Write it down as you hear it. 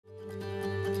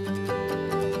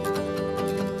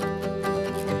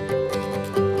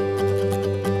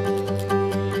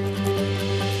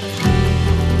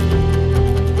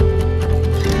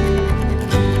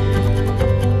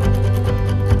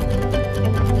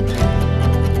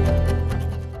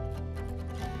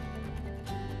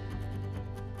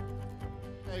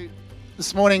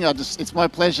This morning, it's my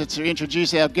pleasure to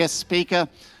introduce our guest speaker.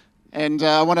 And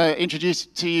I want to introduce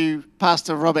to you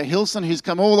Pastor Robert Hilson, who's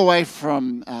come all the way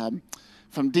from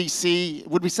D.C.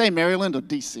 Would we say Maryland or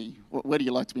D.C.? Where do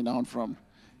you like to be known from?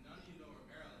 None of you know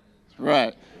where Maryland is.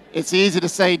 Right. It's easy to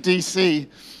say D.C.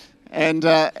 And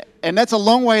that's a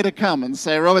long way to come. And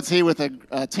so Robert's here with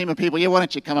a team of people. Yeah, why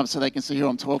don't you come up so they can see who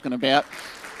I'm talking about?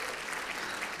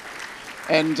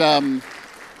 And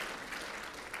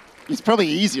it's probably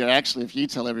easier, actually, if you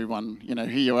tell everyone,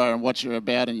 who you are and what you're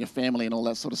about and your family and all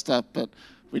that sort of stuff. But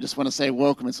we just want to say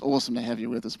welcome. It's awesome to have you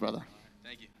with us, brother.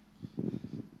 Thank you.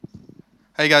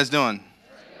 How you guys doing?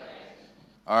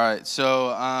 All right,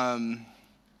 so I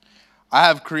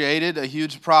have created a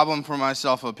huge problem for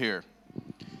myself up here.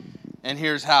 And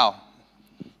here's how.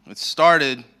 It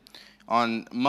started on